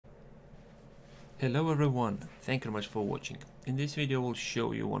Hello everyone, thank you very much for watching. In this video we'll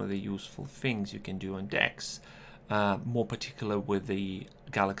show you one of the useful things you can do on DeX, more particular with the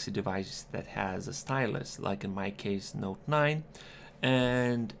Galaxy devices that has a stylus, like in my case Note 9,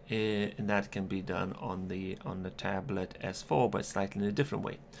 and that can be done on the tablet S4, but slightly in a different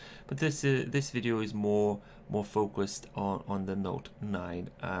way. But this video is more focused on the Note 9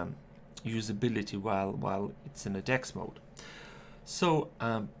 usability while it's in a DeX mode. So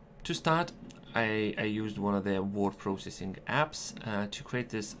to start, I used one of their word processing apps to create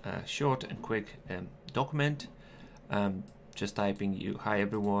this short and quick document. Just typing hi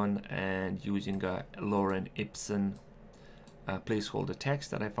everyone and using a Lorem Ipsum placeholder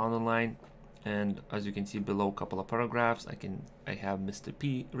text that I found online. And as you can see below, a couple of paragraphs, I have Mr.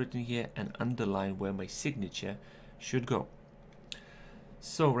 P written here and underline where my signature should go.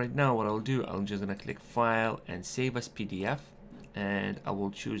 So right now what I'll do, I'm just gonna click File and Save as PDF. And I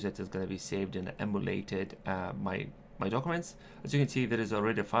will choose that it's going to be saved in emulated my documents. As you can see, there is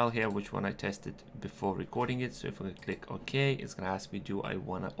already a file here which one I tested before recording it. So if I click OK, it's going to ask me, do I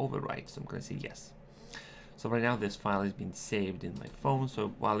want to overwrite? So I'm going to say yes. So right now this file has been saved in my phone.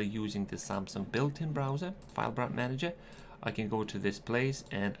 So while using the Samsung built-in browser, file manager, I can go to this place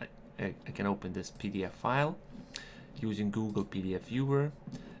and I can open this PDF file using Google PDF Viewer.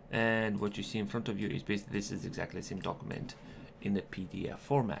 And what you see in front of you is basically this is exactly the same document in the PDF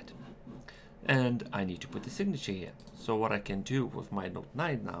format, and I need to put the signature here. So what I can do with my Note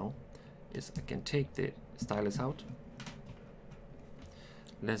 9 now is I can take the stylus out.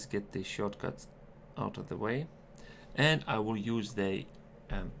 Let's get the shortcuts out of the way, and I will use the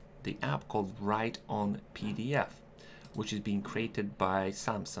app called Write on PDF, which is being created by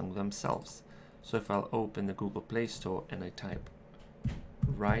Samsung themselves. So if I'll open the Google Play Store and I type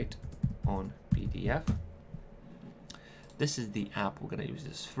Write on PDF, this is the app we're going to use.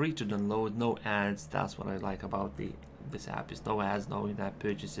 It's free to download, no ads. That's what I like about this app. It's no ads, no in-app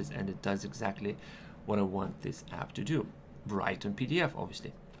purchases, and it does exactly what I want this app to do. Write on PDF,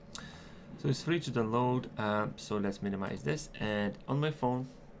 obviously. So it's free to download. So let's minimize this, and on my phone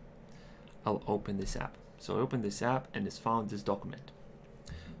I'll open this app. So I open this app and it's found this document.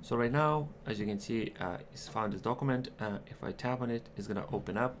 So right now, as you can see, it's found this document. If I tap on it, it's going to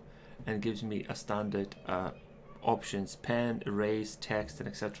open up and gives me a standard options: pen, erase, text, and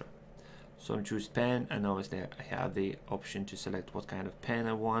etc. So I choose pen, and obviously I have the option to select what kind of pen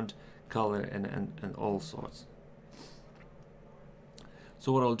I want, color, and all sorts.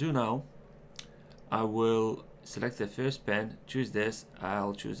 So what I'll do now, I will select the first pen, choose this,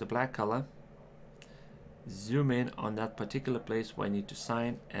 I'll choose a black color, zoom in on that particular place where I need to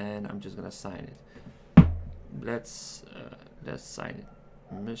sign, and I'm just gonna sign it. Let's sign it,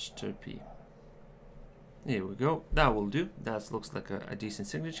 Mr. P. Here we go. That will do. That looks like a decent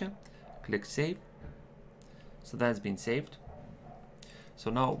signature. Click Save. So that's been saved. So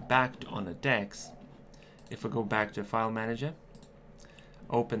now back on a DeX, if I go back to File Manager,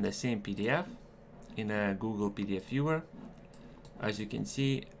 open the same PDF in a Google PDF Viewer, as you can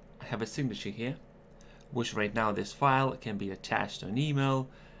see, I have a signature here, which right now this file can be attached to an email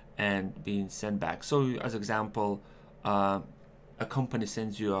and being sent back. So as example, a company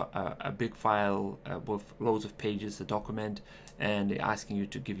sends you a big file with loads of pages, a document, and they're asking you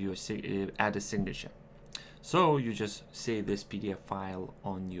to give you add a signature. So you just save this PDF file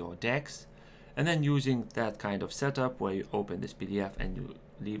on your DeX, and then using that kind of setup where you open this PDF and you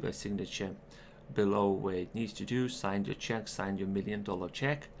leave a signature below where it needs to do, sign your check, sign your $1 million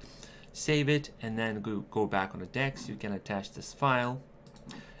check, save it, and then go back on the DeX. You can attach this file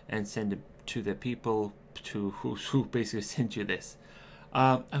and send it to the people who basically sent you this.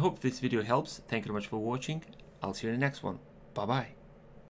 I hope this video helps. Thank you very much for watching. I'll see you in the next one. Bye bye.